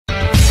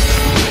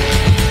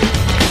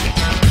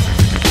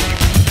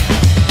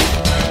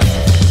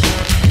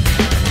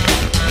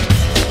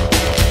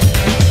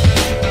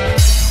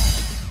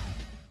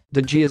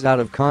De Gea is out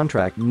of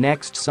contract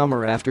next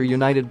summer after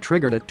United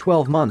triggered a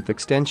 12-month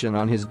extension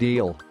on his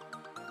deal.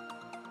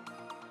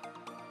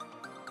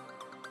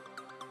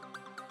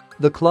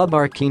 The club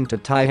are keen to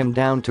tie him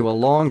down to a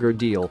longer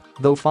deal,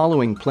 though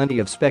following plenty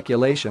of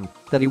speculation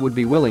that he would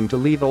be willing to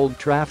leave Old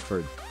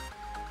Trafford.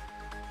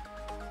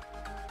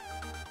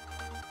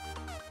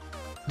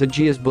 De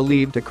Gea is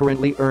believed to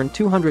currently earn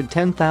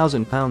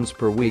 £210,000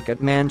 per week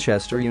at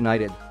Manchester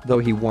United, though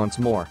he wants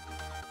more.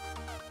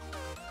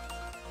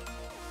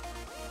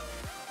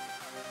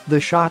 The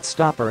shot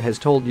stopper has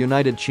told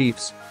United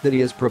chiefs that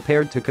he is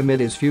prepared to commit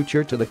his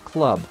future to the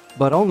club,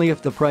 but only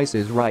if the price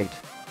is right.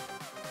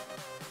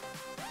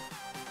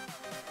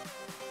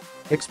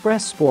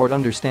 Express Sport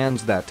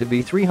understands that to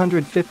be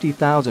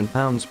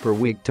 £350,000 per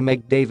week to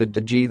make David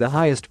de Gea the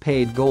highest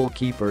paid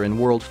goalkeeper in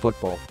world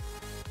football.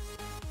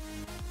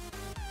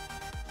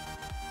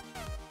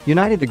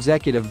 United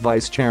Executive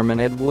Vice Chairman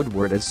Ed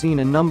Woodward has seen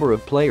a number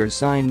of players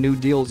sign new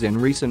deals in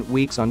recent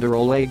weeks under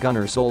Ole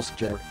Gunnar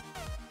Solskjaer.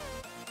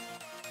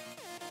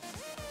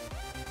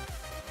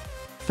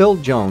 Phil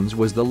Jones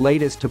was the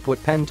latest to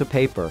put pen to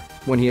paper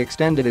when he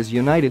extended his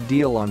United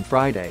deal on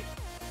Friday.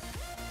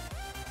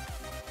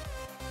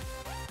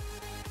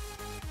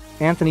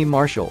 Anthony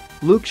Martial,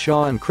 Luke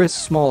Shaw and Chris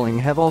Smalling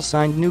have all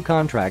signed new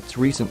contracts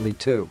recently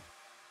too.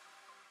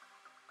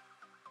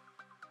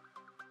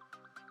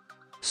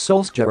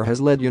 Solskjaer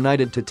has led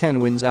United to 10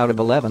 wins out of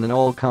 11 in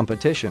all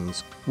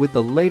competitions, with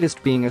the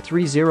latest being a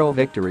 3-0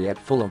 victory at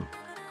Fulham.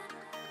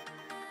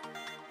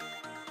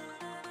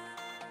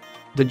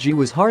 De Gea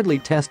was hardly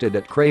tested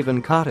at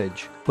Craven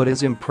Cottage, but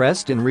has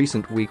impressed in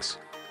recent weeks.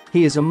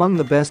 He is among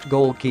the best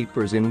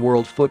goalkeepers in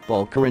world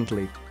football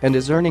currently and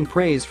is earning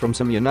praise from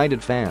some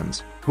United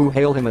fans, who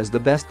hail him as the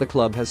best the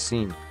club has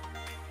seen.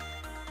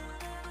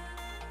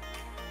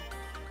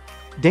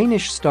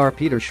 Danish star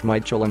Peter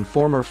Schmeichel and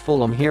former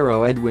Fulham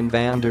hero Edwin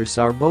and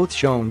Peter are both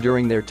shown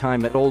during their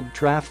time at Old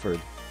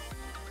Trafford.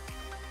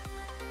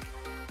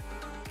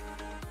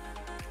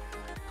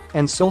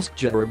 And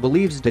Solskjaer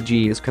believes De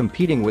Gea is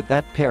competing with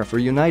that pair for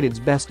United's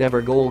best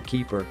ever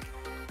goalkeeper.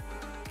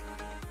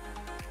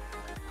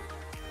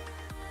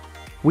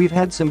 "We've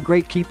had some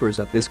great keepers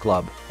at this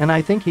club, and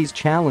I think he's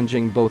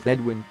challenging both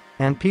Edwin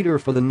and Peter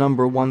for the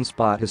number one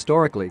spot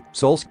historically,"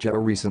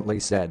 Solskjaer recently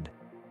said.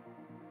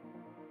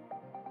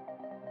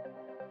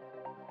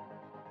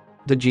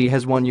 De Gea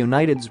has won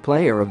United's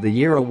Player of the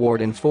Year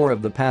award in 4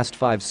 of the past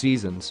 5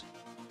 seasons.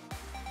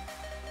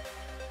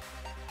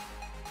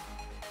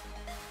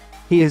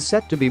 He is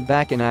set to be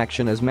back in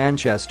action as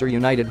Manchester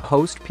United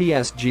host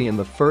PSG in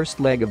the first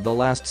leg of the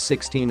last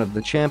 16 of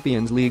the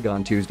Champions League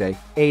on Tuesday,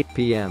 8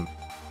 p.m.